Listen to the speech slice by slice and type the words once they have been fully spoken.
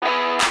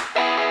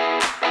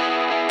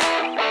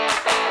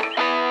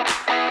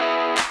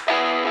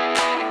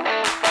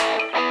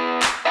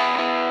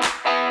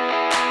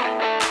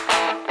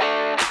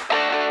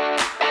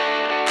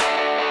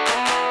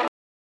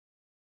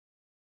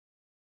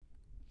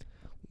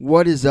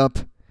What is up?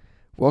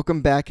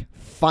 Welcome back,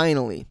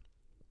 finally,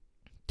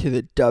 to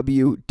the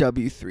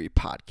WW3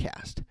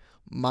 podcast.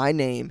 My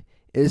name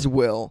is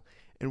Will,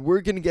 and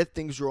we're going to get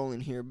things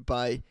rolling here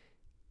by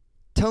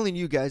telling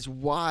you guys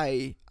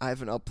why I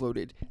haven't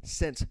uploaded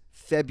since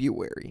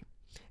February.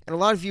 And a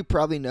lot of you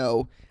probably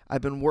know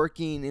I've been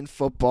working in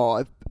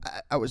football.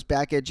 I was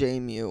back at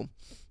JMU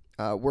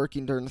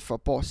working during the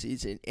football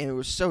season, and it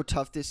was so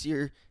tough this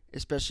year,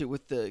 especially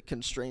with the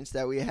constraints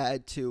that we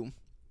had to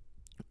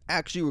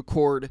actually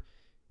record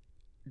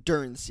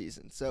during the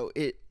season. So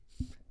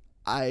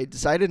I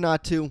decided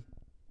not to.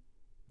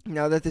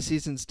 Now that the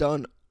season's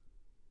done,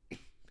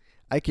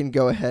 I can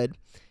go ahead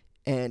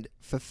and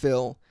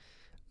fulfill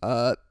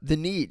the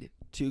need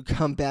to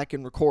come back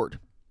and record.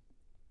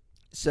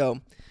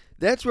 So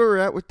that's where we're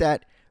at with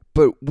that.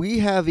 But we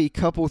have a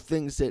couple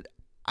things that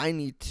I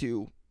need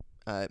to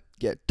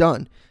get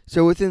done.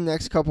 So within the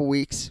next couple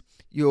weeks,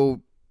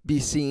 you'll be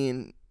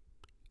seeing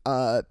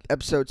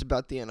episodes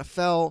about the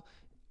NFL.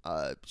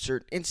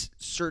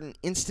 Certain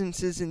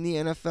instances in the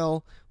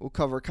NFL. We'll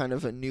cover kind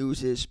of a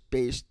news-ish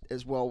based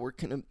as well. We're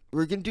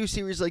gonna do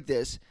series like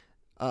this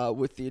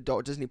with the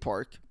Adult Disney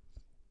Park.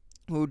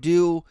 We'll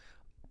do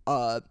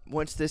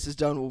once this is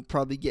done, we'll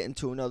probably get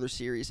into another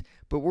series.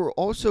 But we'll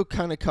also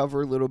kind of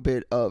cover a little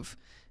bit of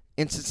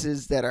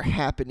instances that are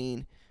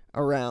happening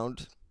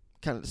around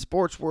kind of the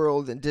sports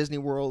world and Disney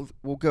World.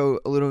 We'll go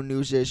a little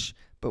news-ish,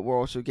 but we'll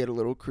also get a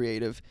little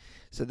creative.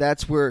 So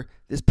that's where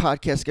this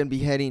podcast is going to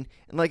be heading.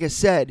 And like I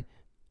said,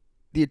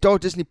 the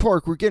Adult Disney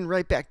Park, we're getting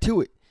right back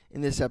to it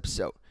in this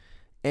episode.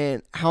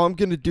 And how I'm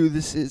going to do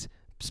this is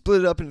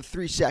split it up into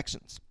 3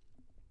 sections.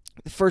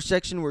 The first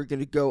section, we're going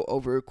to go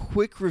over a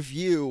quick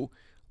review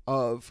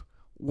of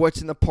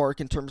what's in the park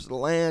in terms of the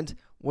land,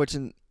 what's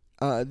in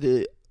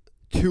the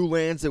 2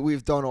 lands that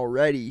we've done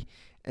already.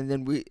 And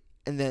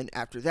then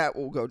after that,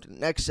 we'll go to the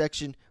next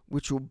section,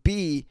 which will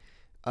be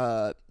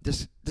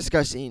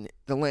discussing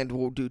the land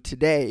we'll do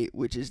today,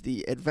 which is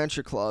the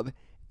Adventure Club.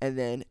 And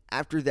then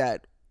after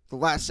that, the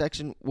last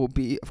section will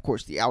be, of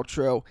course, the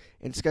outro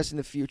and discussing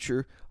the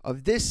future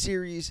of this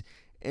series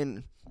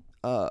and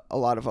a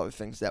lot of other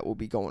things that will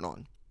be going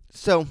on.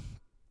 So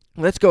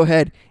let's go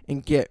ahead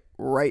and get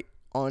right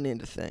on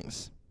into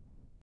things.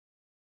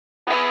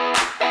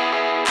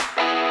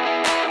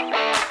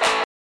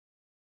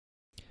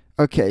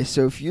 Okay,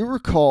 so if you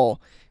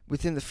recall,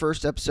 within the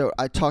first episode,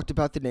 I talked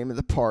about the name of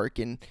the park,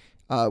 and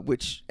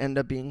which ended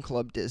up being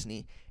Club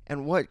Disney,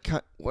 and what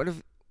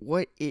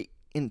it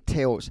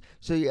entails.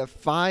 So you have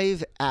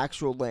 5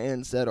 actual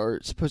lands that are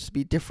supposed to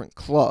be different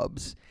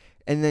clubs,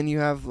 and then you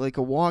have like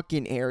a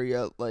walk-in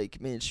area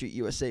like Main Street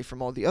USA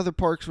from all the other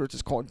parks, which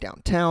is called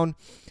Downtown.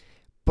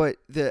 But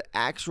the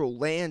actual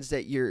lands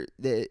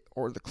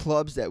or the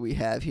clubs that we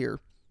have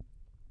here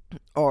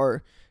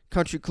are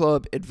Country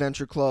Club,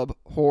 Adventure Club,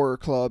 Horror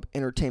Club,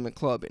 Entertainment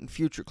Club, and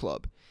Future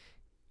Club.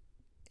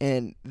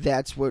 And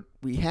that's what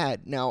we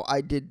had. Now,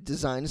 I did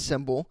design a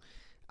symbol.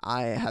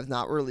 I have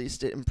not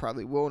released it and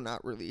probably will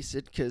not release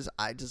it because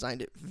I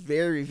designed it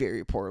very,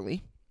 very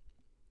poorly,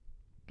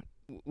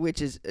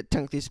 which is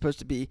technically supposed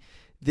to be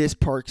this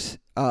park's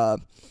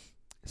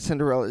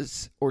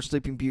Cinderella's or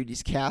Sleeping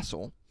Beauty's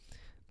castle.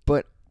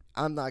 But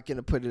I'm not going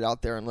to put it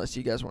out there unless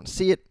you guys want to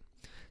see it.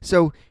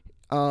 So,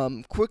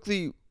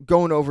 quickly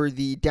going over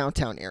the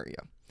downtown area,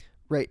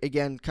 right?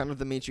 Again, kind of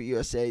the Main Street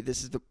USA.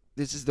 This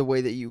is the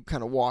way that you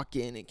kind of walk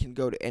in and can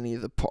go to any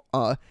of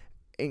the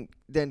and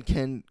then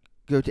can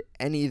go to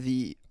any of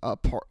the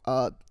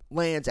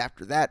lands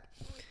after that.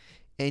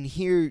 And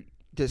here,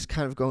 just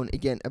kind of going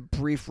again a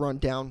brief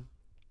rundown.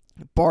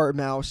 Bar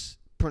Mouse,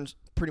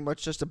 pretty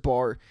much just a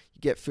bar.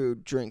 You get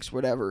food, drinks,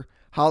 whatever.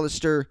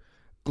 Hollister,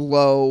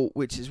 Glow,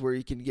 which is where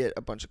you can get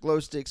a bunch of glow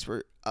sticks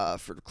for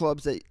the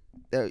clubs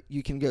that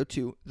you can go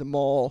to. The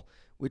Mall,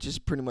 which is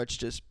pretty much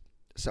just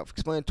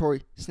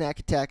self-explanatory. Snack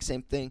Attack,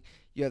 same thing.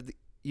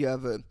 You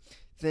have a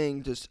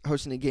thing just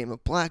hosting a game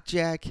of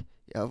blackjack. You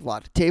have a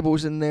lot of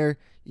tables in there.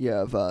 You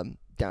have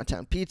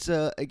Downtown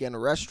Pizza, again a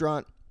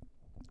restaurant.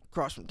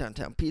 Across from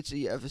Downtown Pizza,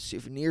 you have a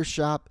souvenir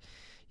shop.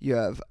 You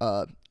have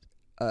a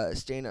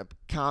stand-up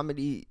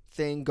comedy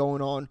thing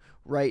going on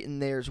right in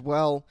there as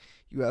well.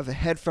 You have a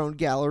headphone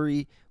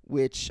gallery,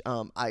 which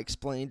I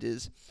explained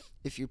is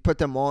if you put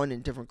them on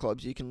in different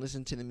clubs, you can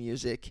listen to the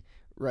music,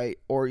 right?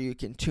 Or you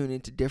can tune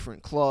into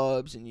different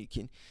clubs and you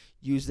can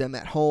use them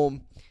at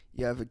home.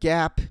 You have a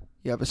Gap.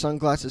 You have a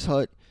Sunglasses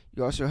Hut.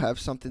 You also have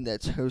something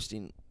that's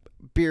hosting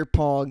beer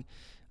pong.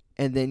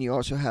 And then you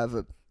also have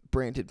a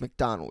branded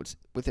McDonald's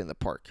within the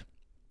park,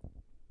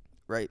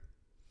 right?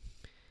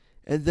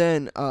 And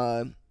then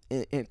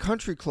in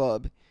Country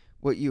Club,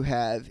 what you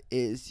have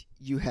is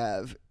you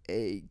have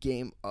a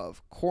game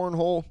of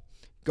cornhole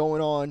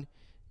going on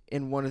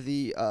in one of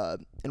the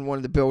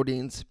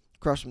buildings.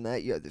 Across from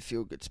that, you have the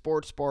Feel Good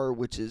Sports Bar,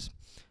 which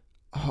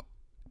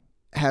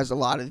has a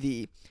lot of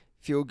the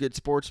Feel Good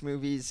sports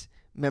movies,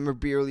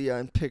 memorabilia,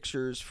 and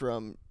pictures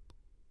from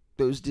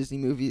those Disney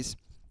movies.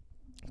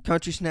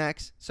 Country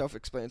Snacks,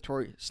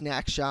 self-explanatory.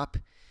 Snack Shop.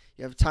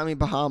 You have Tommy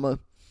Bahama.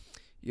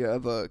 You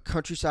have a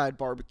Countryside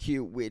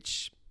Barbecue,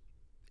 which,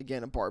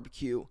 again, a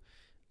barbecue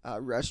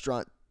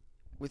restaurant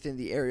within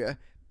the area.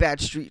 Bad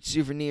Street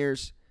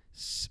Souvenirs,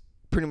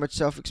 pretty much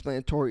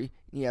self-explanatory.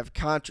 You have a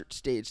concert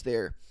stage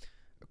there.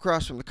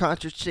 Across from the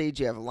concert stage,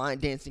 you have a line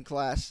dancing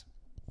class,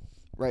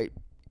 right?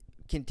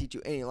 Can teach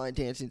you any line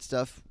dancing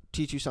stuff,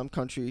 teach you some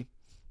country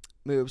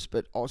moves,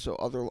 but also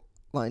other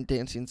line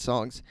dancing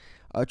songs.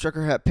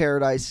 Trucker Hat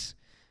Paradise,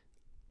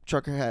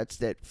 trucker hats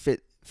that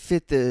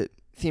fit the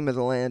theme of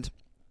the land.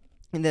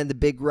 And then the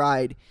big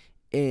ride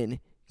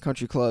in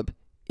Country Club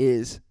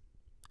is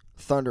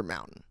Thunder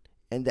Mountain,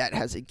 and that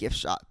has a gift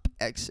shop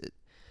exit.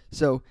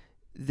 So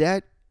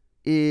that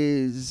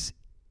is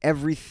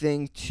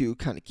everything to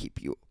kind of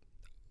keep you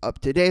up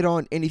to date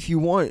on. And if you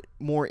want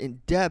more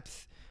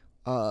in-depth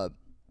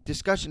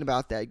discussion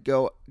about that,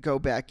 go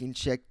back and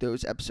check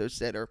those episodes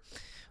that are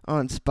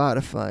on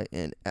Spotify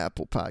and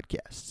Apple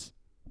Podcasts.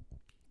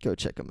 Go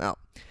check them out.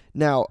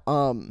 Now,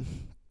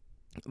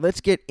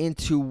 let's get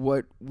into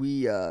what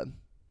we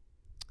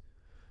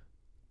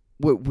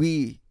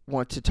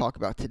want to talk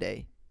about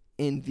today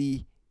in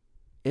the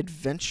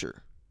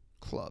Adventure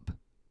Club.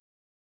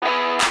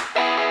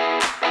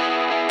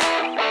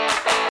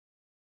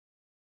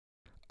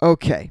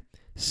 Okay,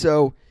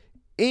 so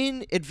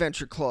in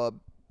Adventure Club,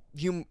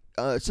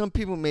 some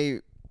people may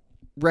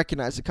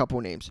recognize a couple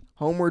of names: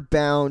 Homeward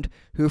Bound,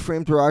 Who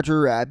Framed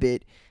Roger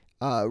Rabbit,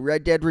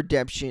 Red Dead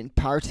Redemption,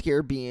 Pirates of the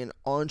Caribbean,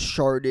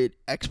 Uncharted,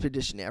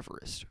 Expedition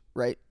Everest,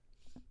 right?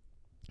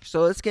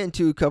 So let's get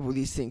into a couple of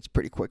these things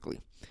pretty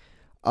quickly.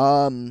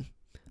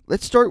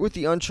 Let's start with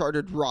the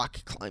Uncharted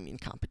rock climbing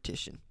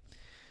competition.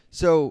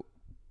 So,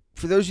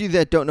 for those of you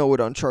that don't know what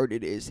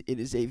Uncharted is, it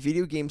is a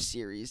video game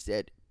series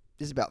that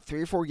is about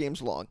 3 or 4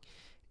 games long,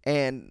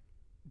 and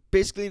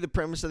basically the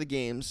premise of the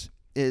games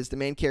is the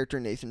main character,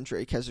 Nathan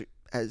Drake,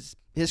 has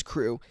his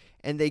crew,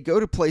 and they go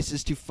to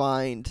places to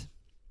find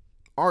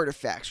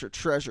artifacts or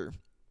treasure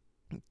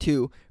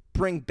to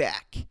bring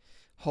back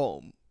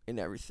home and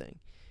everything.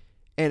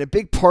 And a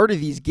big part of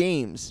these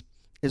games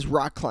is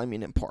rock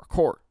climbing and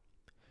parkour.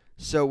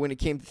 So when it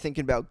came to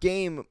thinking about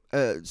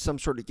some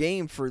sort of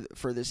game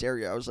for this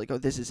area, I was like, oh,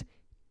 this is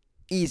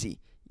easy.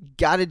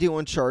 Got to do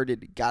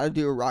Uncharted. Got to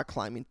do a rock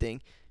climbing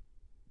thing.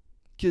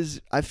 Because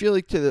I feel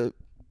like to the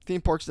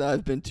theme parks that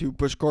I've been to,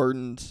 Busch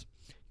Gardens,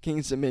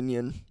 Kings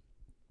Dominion,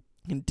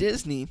 and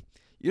Disney,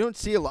 you don't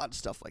see a lot of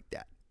stuff like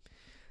that.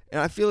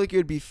 And I feel like it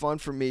would be fun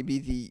for maybe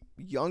the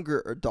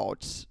younger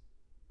adults,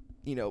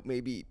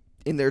 maybe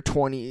in their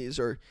 20s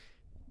or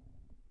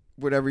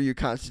whatever you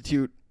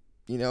constitute,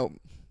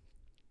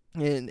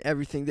 and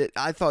everything, that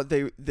I thought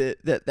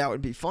that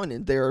would be fun.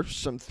 And there are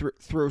some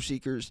thrill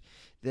seekers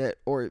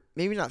or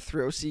maybe not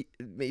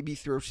maybe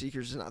thrill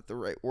seekers is not the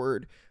right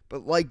word,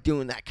 but like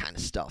doing that kind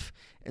of stuff.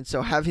 And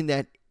so having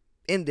that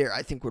in there,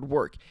 I think, would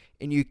work.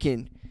 And you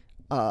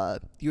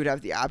would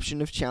have the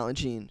option of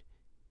challenging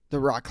the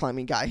rock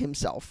climbing guy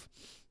himself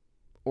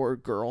or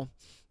girl,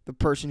 the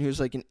person who's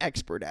like an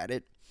expert at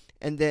it.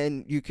 And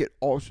then you could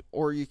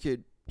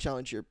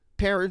challenge your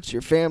parents,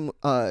 your family,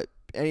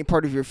 any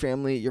part of your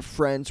family, your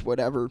friends,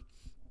 whatever.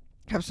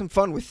 Have some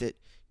fun with it.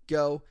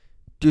 Go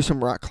do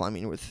some rock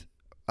climbing with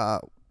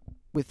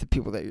the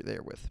people that you're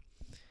there with.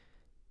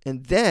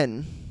 And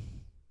then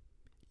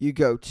you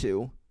go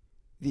to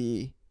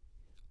the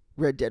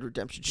Red Dead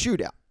Redemption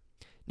shootout.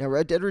 Now,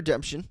 Red Dead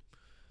Redemption,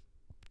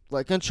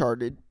 like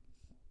Uncharted,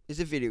 is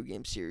a video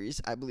game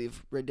series. I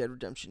believe Red Dead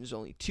Redemption is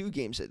only 2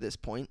 games at this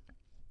point.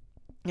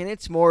 And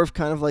it's more of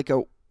kind of like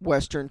a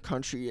Western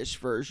country-ish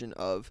version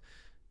of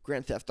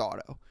Grand Theft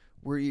Auto,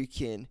 where you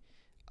can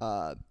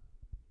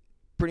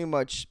pretty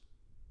much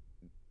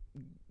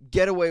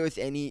get away with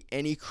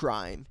any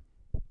crime,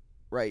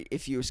 right?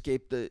 If you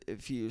escape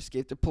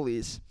the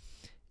police,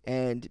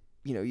 and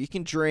you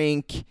can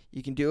drink,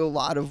 you can do a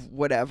lot of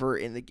whatever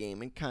in the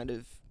game and kind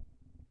of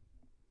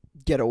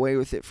get away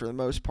with it for the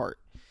most part.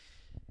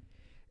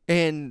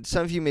 And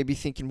some of you may be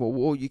thinking,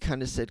 well, you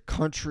kind of said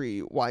country.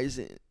 Why is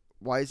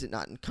it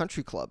not in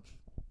Country Club?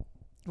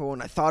 Well,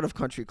 when I thought of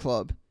Country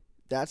Club,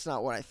 that's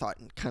not what I thought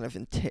kind of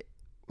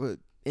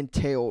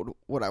entailed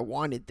what I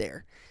wanted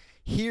there.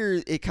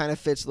 Here, it kind of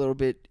fits a little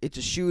bit. It's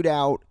a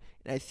shootout,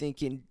 and I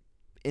think in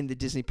the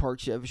Disney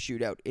parks you have a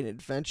shootout in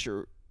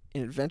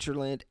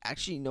Adventureland.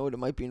 Actually, no, it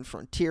might be in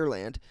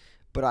Frontierland,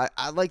 but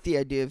I like the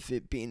idea of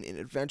it being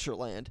in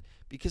Adventureland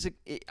because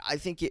I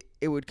think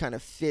it would kind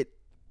of fit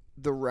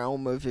the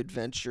realm of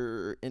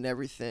adventure and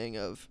everything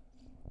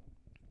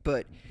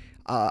but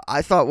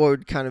I thought what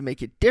would kind of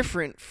make it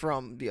different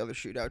from the other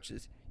shootouts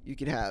is you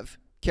could have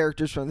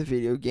characters from the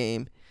video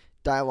game,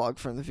 dialogue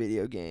from the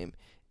video games,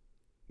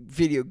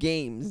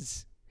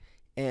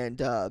 and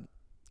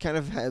kind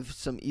of have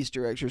some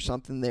Easter eggs or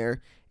something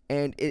there.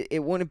 And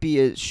it wouldn't be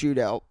a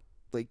shootout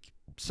like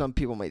some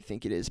people might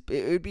think it is. But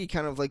it would be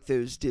kind of like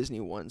those Disney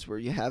ones where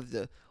you have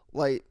the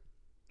light,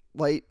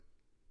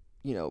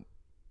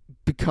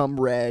 become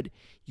red,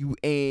 you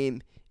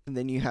aim, and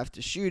then you have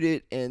to shoot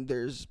it, and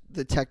there's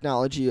the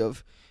technology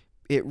of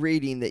it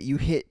reading that you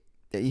hit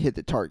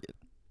the target.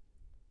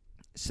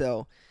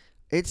 So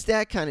It's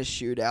that kind of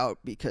shootout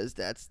because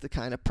that's the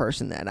kind of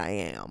person that I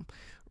am,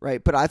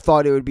 right? But I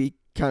thought it would be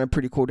kind of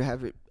pretty cool to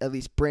have it at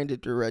least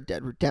branded to Red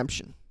Dead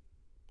Redemption.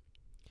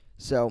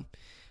 So,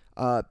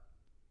 uh,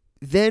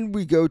 then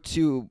we go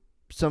to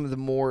some of the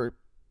more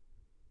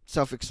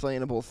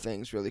self-explainable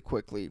things really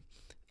quickly.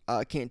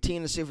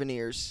 Cantina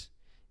souvenirs.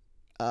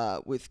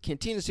 With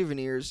Cantina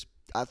souvenirs,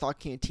 I thought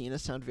Cantina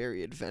sounded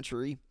very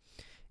adventure-y,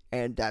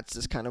 and that's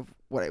just kind of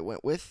what I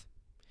went with.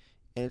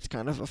 And it's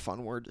kind of a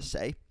fun word to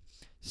say.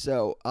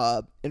 So,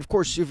 and of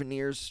course,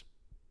 souvenirs.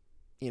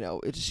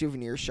 It's a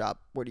souvenir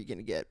shop. What are you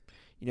gonna get?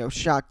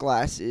 Shot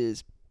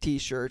glasses,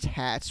 T-shirts,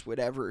 hats,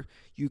 whatever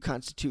you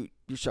constitute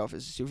yourself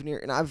as a souvenir.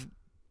 And I've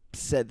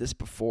said this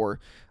before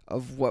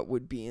of what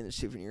would be in a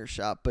souvenir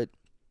shop, but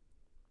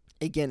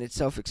again, it's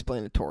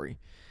self-explanatory.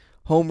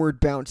 Homeward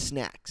Bound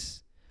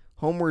snacks.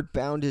 Homeward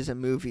Bound is a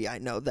movie, I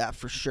know that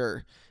for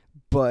sure,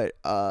 but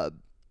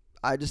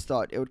I just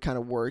thought it would kind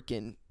of work,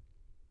 and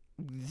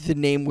the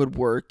name would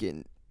work,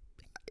 and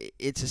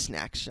it's a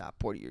snack shop.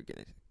 What are you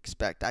going to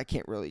expect? I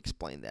can't really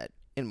explain that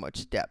in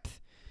much depth.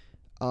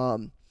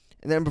 And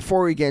then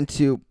before we get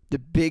into the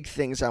big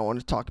things I want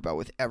to talk about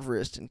with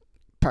Everest and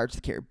Pirates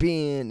of the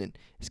Caribbean and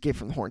Escape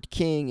from the Horned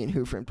King and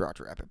Who Framed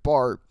Roger Rabbit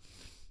Bar,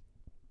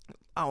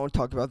 I want to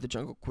talk about the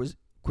Jungle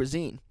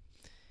Cuisine.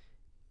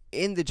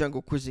 In the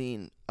Jungle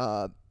Cuisine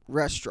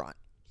restaurant,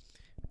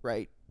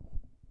 right?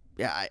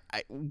 Yeah,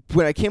 I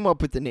when I came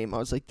up with the name, I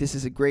was like, this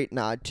is a great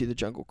nod to the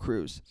Jungle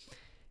Cruise.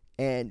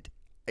 And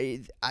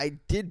I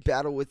did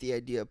battle with the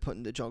idea of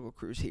putting the Jungle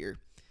Cruise here,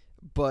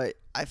 but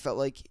I felt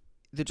like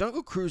the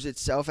Jungle Cruise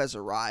itself as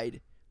a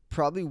ride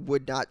probably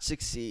would not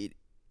succeed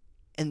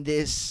in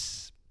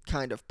this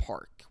kind of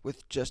park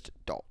with just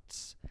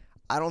adults.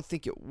 I don't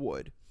think it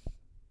would.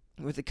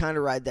 With the kind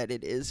of ride that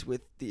it is,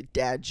 with the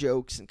dad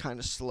jokes and kind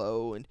of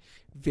slow and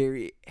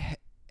very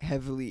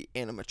heavily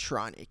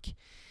animatronic,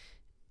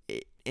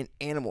 an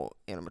animal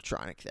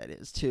animatronic that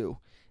is too.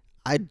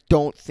 I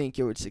don't think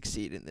it would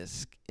succeed in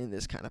this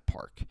kind of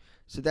park.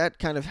 So that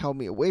kind of held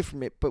me away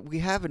from it. But we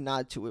have a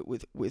nod to it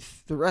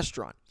with the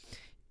restaurant,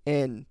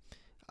 and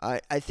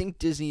I think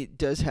Disney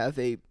does have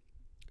a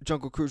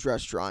Jungle Cruise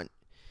restaurant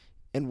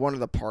in one of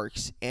the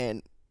parks,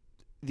 and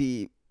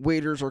the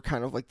waiters are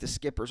kind of like the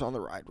skippers on the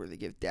ride where they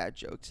give dad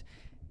jokes.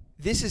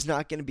 This is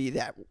not going to be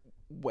that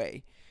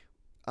way.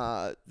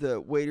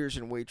 The waiters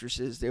and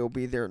waitresses, they will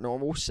be their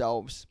normal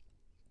selves,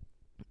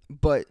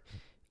 but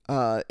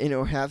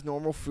have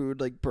normal food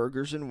like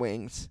burgers and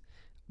wings.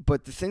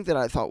 But the thing that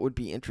I thought would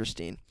be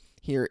interesting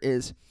here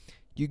is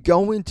you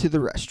go into the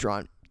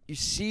restaurant, you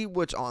see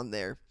what's on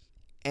there,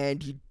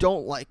 and you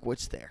don't like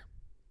what's there.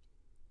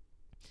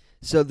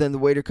 So then the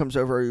waiter comes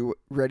over, are you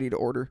ready to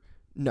order?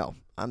 No,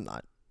 I'm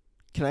not.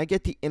 Can I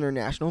get the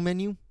international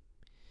menu?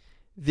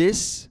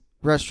 This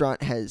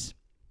restaurant has,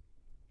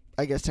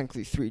 I guess,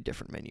 technically 3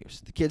 different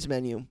menus. The kids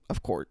menu,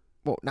 of course.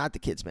 Well, not the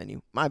kids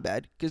menu. My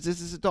bad, because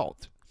this is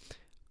adult.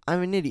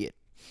 I'm an idiot.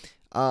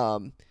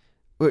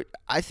 But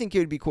I think it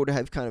would be cool to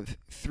have kind of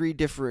 3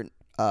 different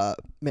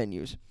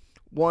menus.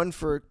 One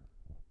for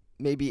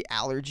maybe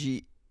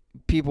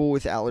people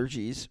with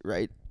allergies,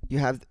 right? You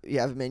have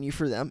a menu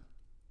for them.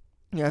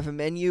 You have a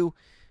menu,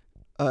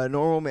 a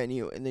normal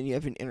menu, and then you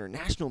have an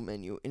international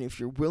menu. And if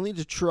you're willing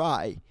to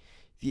try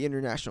the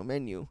international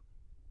menu,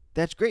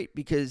 that's great,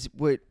 because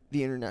with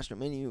the international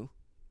menu,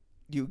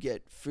 you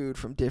get food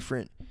from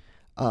different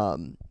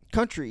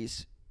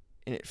countries,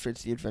 and it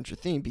fits the adventure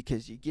theme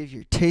because you give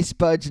your taste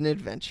buds an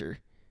adventure.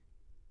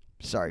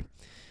 Sorry,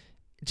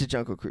 it's a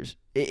Jungle Cruise.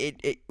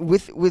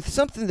 With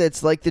something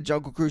that's like the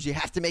Jungle Cruise, you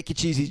have to make a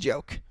cheesy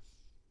joke.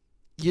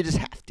 You just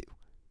have to,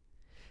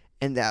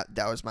 and that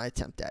was my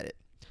attempt at it.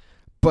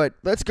 But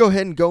let's go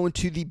ahead and go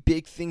into the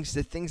big things,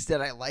 the things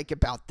that I like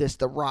about this,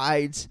 the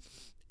rides,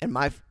 and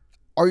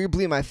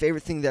arguably my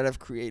favorite thing that I've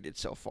created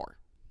so far.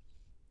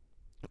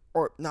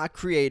 Or not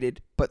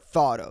created, but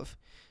thought of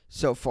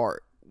so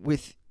far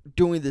with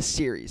doing this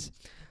series.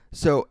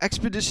 So,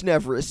 Expedition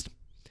Everest,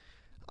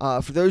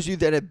 for those of you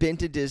that have been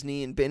to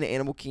Disney and been to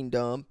Animal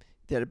Kingdom,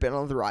 that have been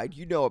on the ride,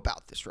 you know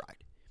about this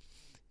ride.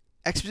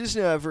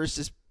 Expedition Everest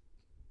is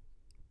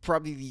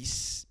probably the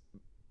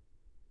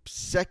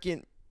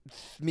second,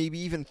 maybe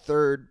even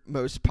third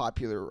most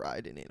popular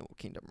ride in Animal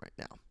Kingdom right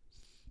now.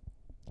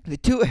 The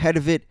 2 ahead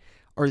of it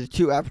are the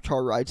 2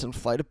 Avatar rides on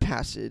Flight of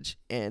Passage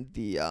and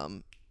the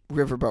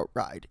Riverboat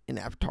ride in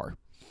Avatar.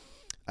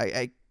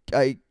 I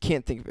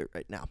can't think of it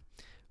right now.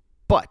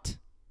 But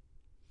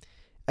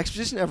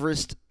Expedition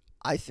Everest,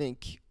 I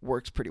think,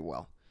 works pretty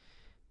well.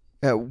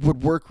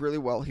 Would work really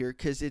well here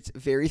because it's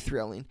very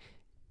thrilling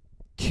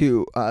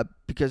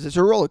because it's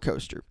a roller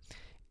coaster.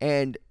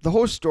 And the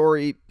whole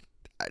story,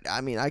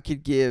 I mean, I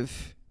could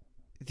give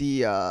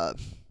a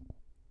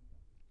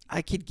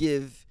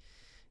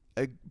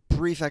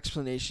brief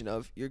explanation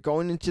of you're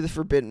going into the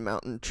Forbidden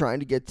Mountain, trying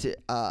to get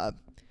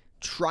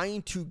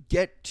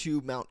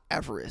to Mount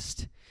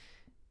Everest,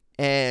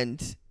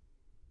 and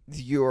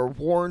you're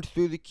warned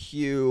through the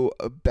queue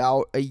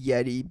about a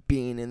Yeti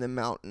being in the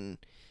mountain,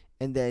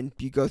 and then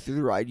you go through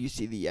the ride, you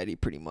see the Yeti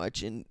pretty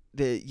much, and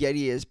the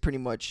Yeti is pretty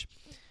much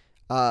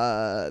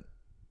done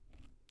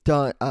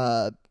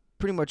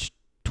pretty much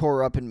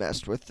tore up and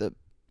messed with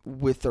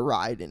the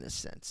ride in a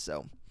sense.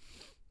 So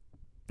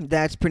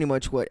that's pretty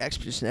much what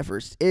Expedition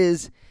Everest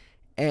is,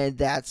 and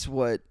that's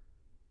what.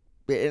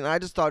 And I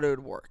just thought it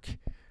would work,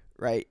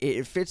 right?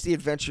 It fits the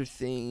adventure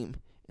theme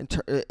in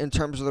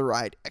terms of the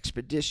ride.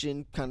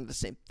 Expedition, kind of the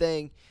same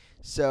thing.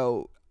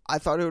 So I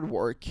thought it would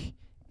work,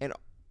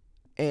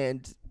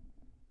 and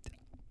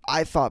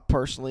I thought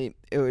personally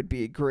it would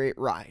be a great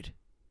ride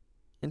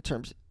in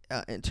terms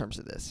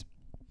of this.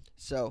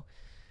 So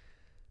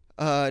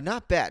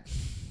not bad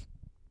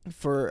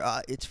for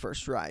its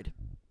first ride.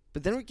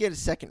 But then we get a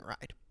second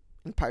ride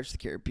in Pirates of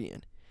the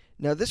Caribbean.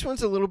 Now this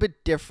one's a little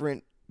bit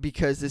different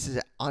because this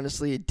is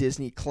honestly a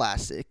Disney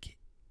classic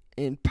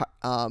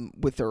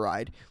with the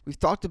ride. We've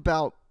talked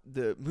about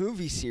the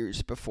movie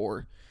series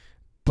before,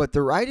 but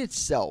the ride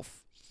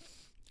itself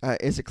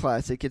is a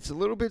classic. It's a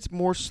little bit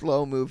more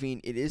slow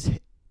moving. It is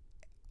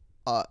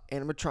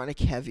animatronic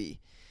heavy,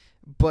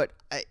 but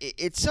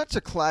it's such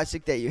a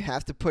classic that you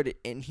have to put it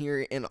in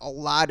here, and a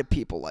lot of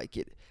people like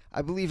it.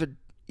 I believe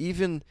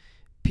even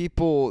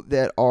people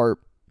that are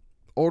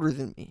older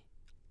than me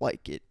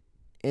like it,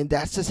 and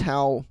that's just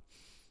how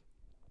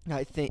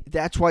I think.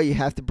 That's why you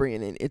have to bring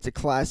it in. It's a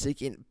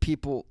classic, and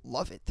people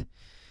love it.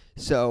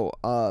 So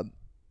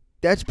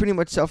that's pretty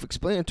much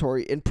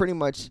self-explanatory, and pretty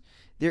much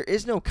there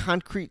is no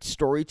concrete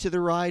story to the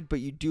ride, but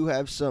you do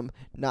have some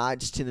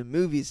nods to the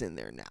movies in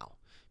there now.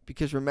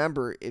 Because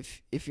remember,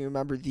 if you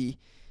remember the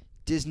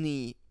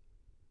Disney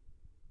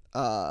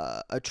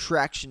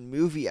attraction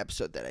movie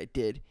episode that I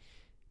did,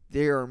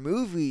 there are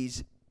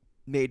movies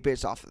made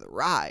based off of the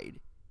ride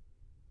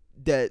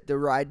that the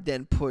ride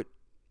then put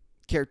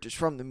characters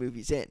from the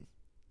movies in.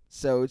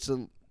 So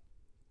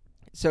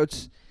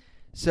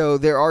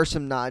there are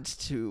some nods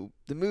to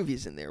the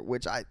movies in there,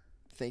 which I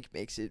think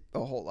makes it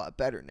a whole lot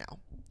better now.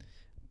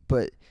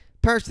 But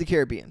Pirates of the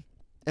Caribbean,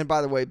 and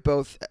by the way,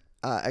 both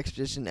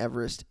Expedition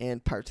Everest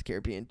and Pirates of the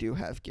Caribbean do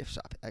have gift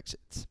shop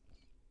exits.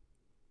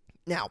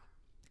 Now,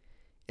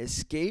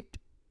 Escape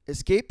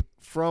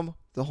from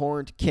the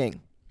Horned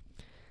King.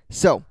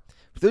 So,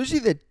 for those of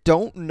you that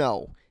don't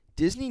know,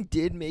 Disney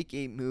did make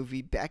a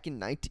movie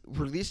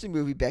released a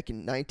movie back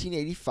in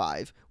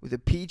 1985 with a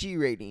PG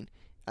rating.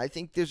 I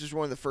think this was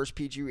one of the first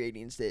PG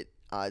ratings that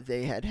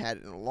they had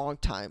in a long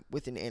time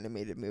with an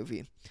animated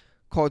movie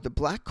called The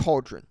Black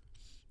Cauldron.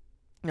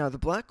 Now, The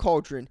Black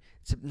Cauldron,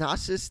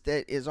 synopsis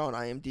that is on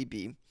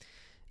IMDb,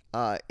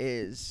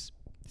 is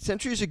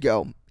centuries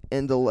ago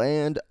in the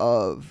land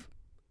of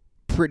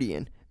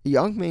Prydian, a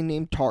young man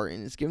named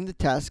Taran is given the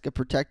task of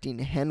protecting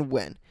Hen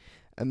Wen,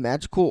 a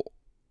magical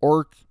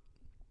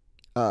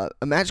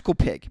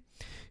pig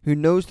who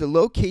knows the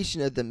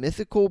location of the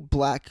mystical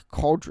Black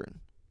Cauldron.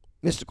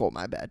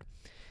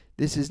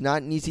 This is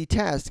not an easy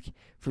task,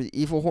 for the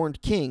evil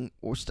Horned King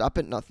will stop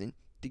at nothing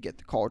to get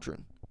the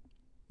cauldron.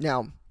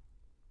 Now,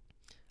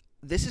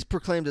 this is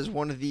proclaimed as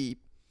one of the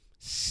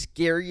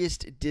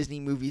scariest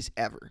Disney movies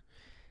ever.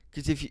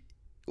 Because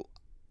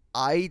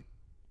I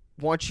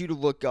want you to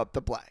look up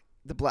the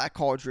Black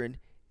Cauldron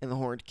and the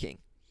Horned King.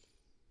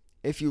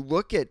 If you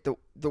look at the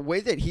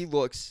way that he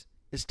looks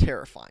is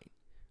terrifying,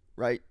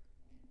 right?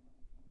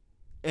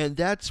 And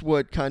that's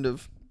what kind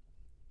of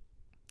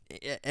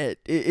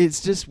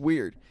it's just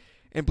weird.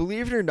 And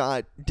believe it or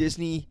not,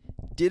 Disney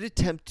did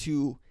attempt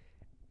to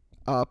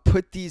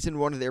put these in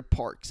one of their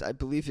parks. I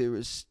believe it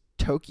was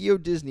Tokyo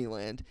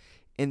Disneyland,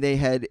 and they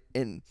had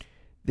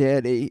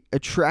a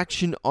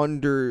attraction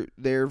under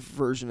their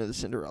version of the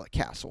Cinderella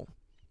Castle,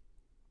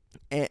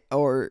 and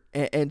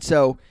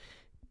so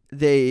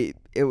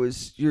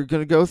you're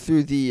gonna go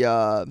through the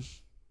I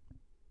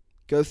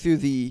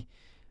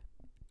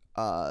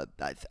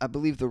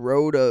believe the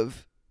road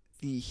of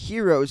the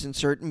heroes in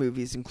certain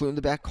movies, including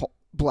the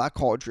Black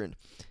Cauldron,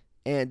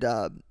 and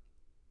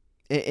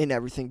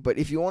everything. But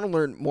if you want to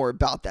learn more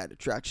about that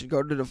attraction,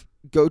 go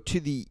to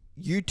the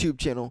YouTube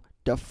channel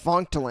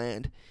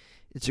Defunctland.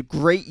 It's a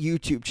great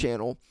YouTube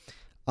channel,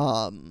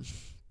 and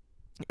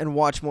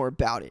watch more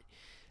about it.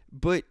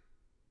 But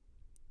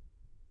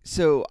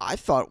so I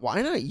thought,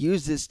 why not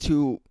use this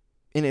to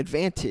an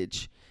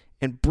advantage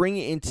and bring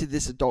it into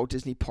this adult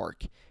Disney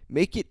park?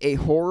 Make it a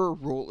horror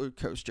roller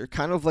coaster,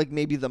 kind of like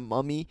maybe the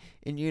Mummy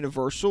in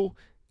Universal,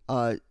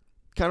 kind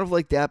of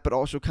like that, but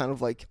also kind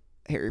of like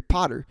Harry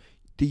Potter.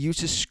 The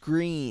use of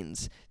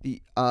screens,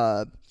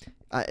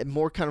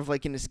 more kind of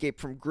like an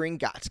Escape from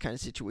Gringotts kind of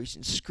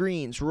situation.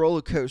 Screens,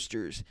 roller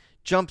coasters,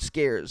 jump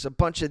scares, a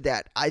bunch of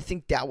that. I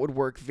think that would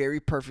work very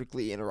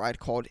perfectly in a ride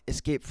called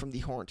Escape from the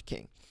Horned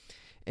King.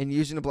 And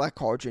using the Black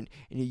Cauldron,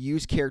 and you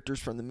use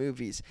characters from the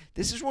movies.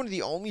 This is one of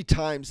the only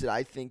times that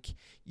I think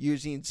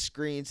using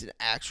screens and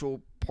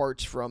actual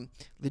parts from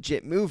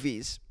legit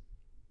movies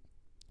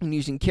and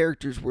using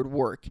characters would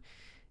work.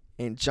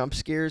 And jump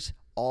scares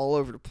all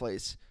over the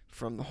place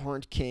from the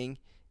Horned King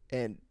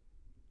and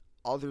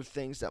other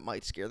things that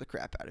might scare the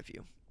crap out of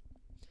you.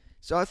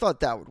 So I thought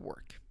that would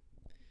work.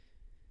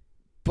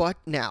 But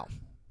now,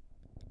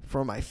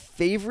 for my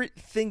favorite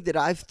thing that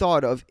I've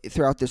thought of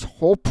throughout this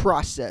whole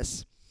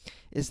process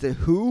is the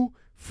Who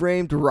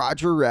Framed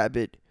Roger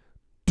Rabbit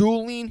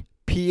dueling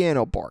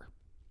piano bar.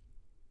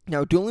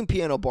 Now, dueling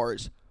piano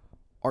bars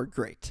are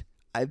great.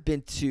 I've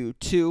been to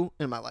 2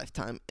 in my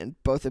lifetime, and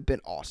both have been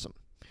awesome,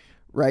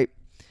 right?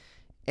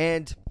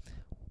 And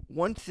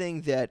one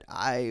thing that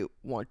I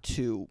want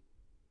to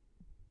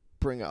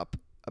bring up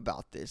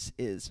about this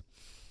is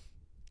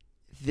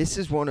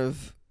one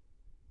of,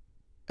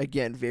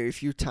 again, very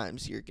few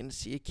times you're going to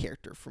see a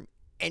character from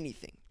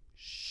anything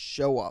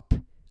show up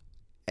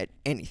at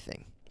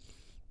anything.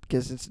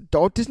 Because it's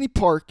adult Disney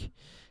Park,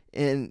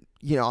 and,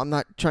 I'm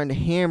not trying to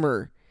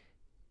hammer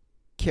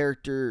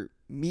character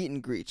meet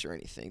and greets or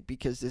anything,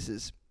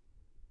 because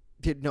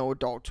no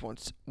adults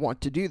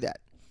want to do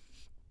that.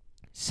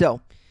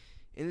 So,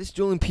 in this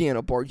dueling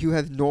piano bar, you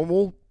have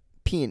normal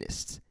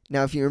pianists.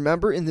 Now, if you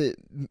remember in the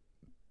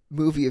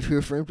movie of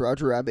Who Framed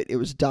Roger Rabbit, it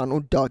was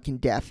Donald Duck and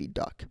Daffy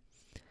Duck.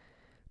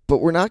 But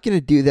we're not going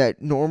to do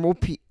that. Normal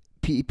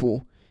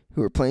people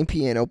who are playing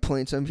piano,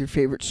 playing some of your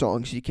favorite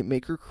songs, you can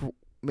make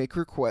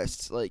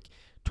requests like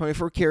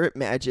 24 Karat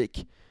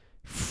Magic,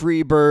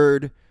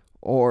 Freebird,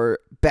 or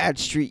Bad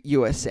Street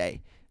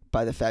USA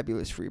by the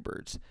Fabulous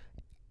Freebirds.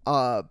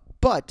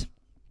 But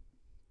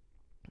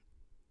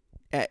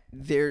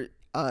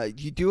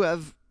you do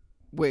have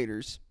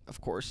waiters, of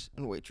course,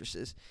 and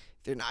waitresses.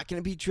 They're not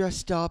going to be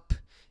dressed up.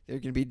 They're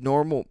going to be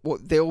normal. Well,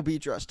 they'll be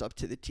dressed up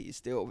to the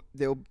T's. They'll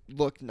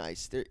look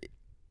nice.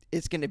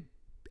 It's going to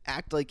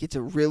act like it's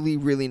a really,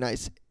 really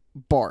nice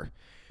bar.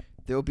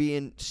 They'll be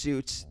in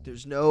suits.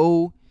 There's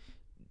no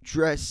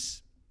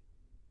dress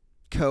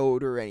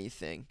code or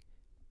anything.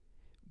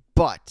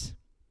 But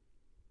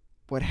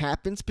what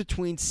happens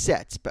between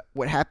sets,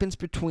 what happens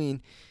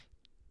between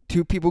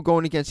two people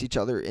going against each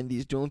other in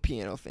these dueling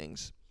piano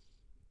things,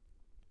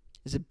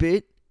 is a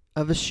bit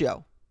of a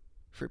show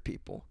for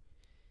people.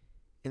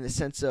 In the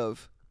sense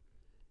of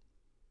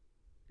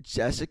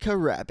Jessica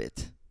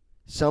Rabbit.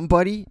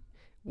 Somebody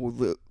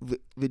will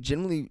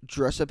legitimately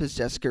dress up as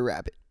Jessica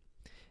Rabbit.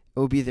 It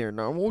will be their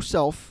normal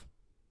self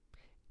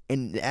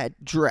and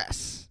that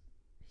dress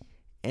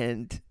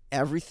and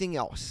everything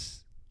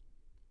else.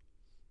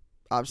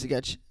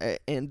 Obviously,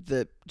 and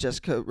the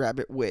Jessica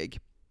Rabbit wig.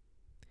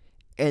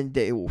 And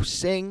they will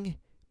sing,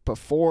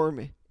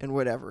 perform, and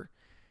whatever.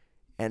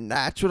 And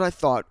that's what I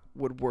thought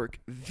would work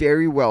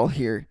very well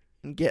here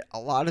and get a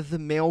lot of the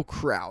male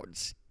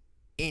crowds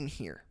in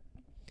here.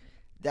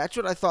 That's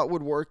what I thought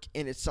would work,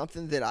 and it's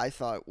something that I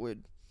thought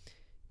would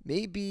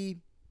maybe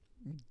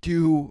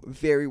do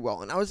very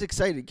well. And I was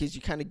excited because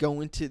you kind of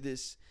go into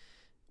this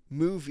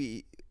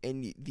movie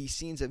and these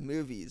scenes of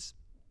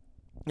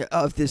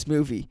this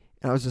movie,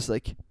 and I was just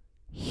like,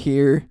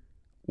 here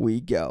we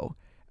go.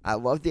 I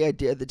love the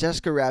idea. The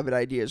Jessica Rabbit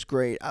idea is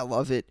great. I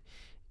love it.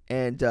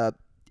 And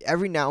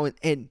every now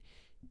and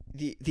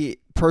the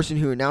person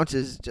who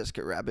announces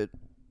Jessica Rabbit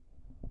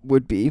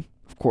would be,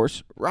 of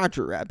course,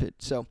 Roger Rabbit.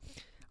 So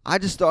I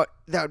just thought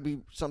that would be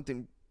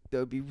something that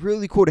would be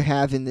really cool to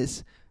have in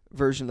this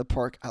version of the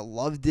park. I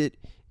loved it.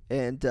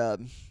 And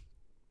that's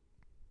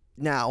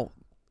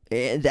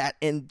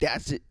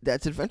it.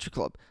 That's Adventure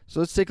Club. So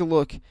let's take a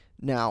look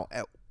now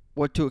at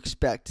what to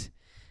expect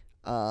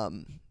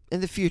in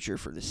the future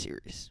for this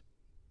series.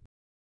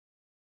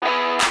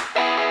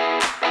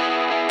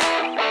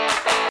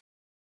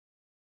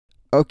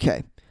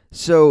 Okay,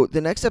 so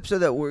the next episode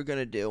that we're going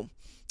to do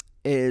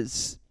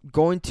is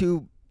going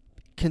to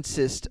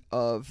consist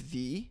of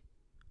the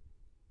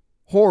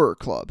Horror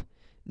Club.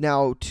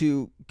 Now,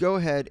 to go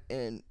ahead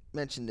and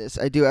mention this,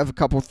 I do have a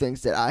couple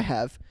things that I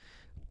have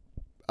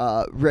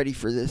ready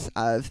for this.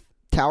 I have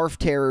Tower of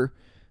Terror,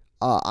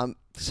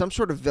 some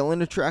sort of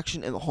villain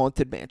attraction, and the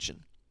Haunted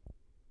Mansion.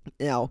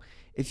 Now,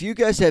 if you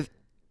guys have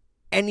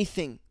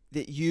anything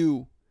that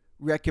you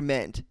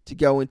recommend to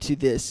go into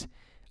this,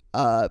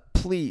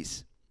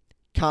 please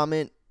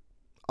comment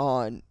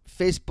on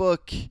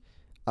Facebook.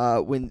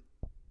 When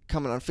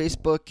comment on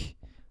Facebook,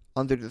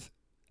 under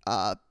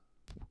the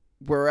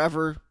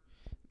wherever,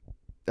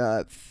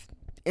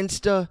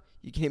 Insta.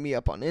 You can hit me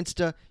up on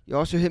Insta. You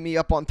also hit me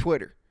up on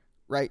Twitter,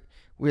 right,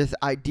 with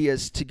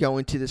ideas to go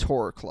into this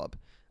horror club.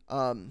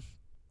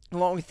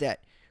 Along with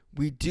that,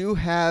 we do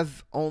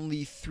have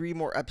only 3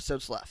 more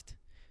episodes left.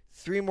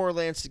 3 more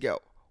lands to go.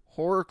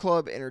 Horror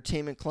Club,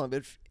 Entertainment Club,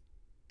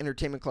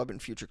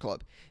 and Future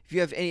Club. If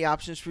you have any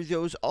options for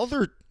those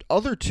other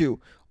 2,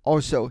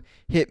 also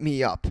hit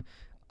me up.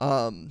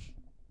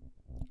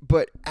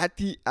 But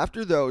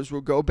after those,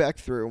 we'll go back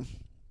through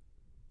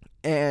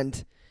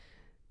and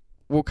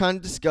we'll kind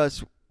of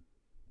discuss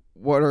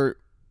what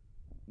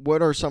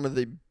are some of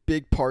the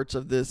big parts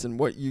of this and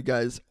what you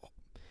guys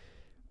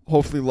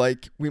hopefully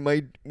like. We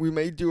may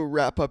do a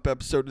wrap-up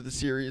episode of the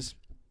series.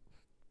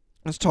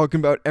 Let's talking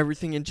about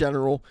everything in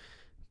general,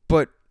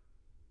 but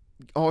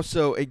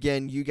also,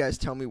 again, you guys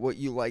tell me what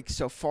you like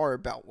so far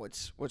about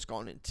what's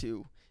gone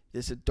into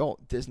this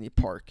adult Disney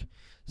park.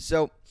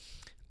 So,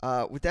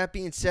 with that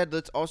being said,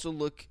 let's also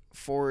look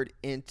forward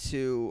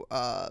into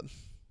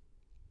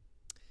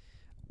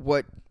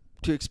what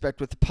to expect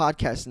with the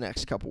podcast the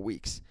next couple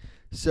weeks.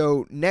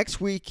 So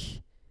next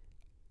week,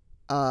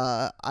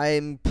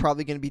 I'm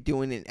probably going to be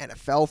doing an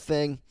NFL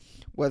thing,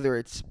 whether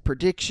it's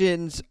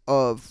predictions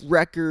of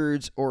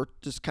records or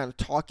just kind of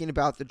talking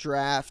about the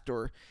draft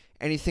or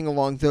anything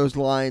along those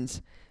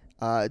lines.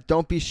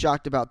 Don't be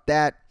shocked about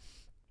that.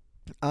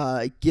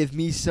 Give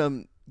me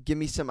some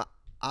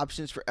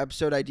options for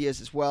episode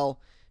ideas as well.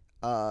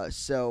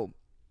 So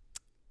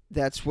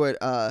that's what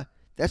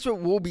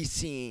we'll be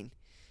seeing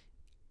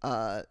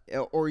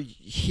or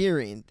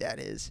hearing, that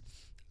is,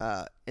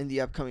 in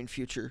the upcoming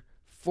future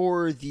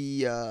for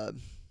the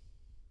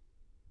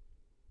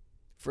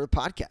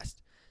podcast.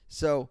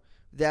 So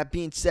that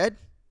being said,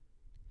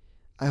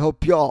 I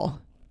hope y'all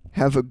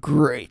have a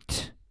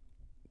great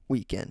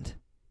weekend.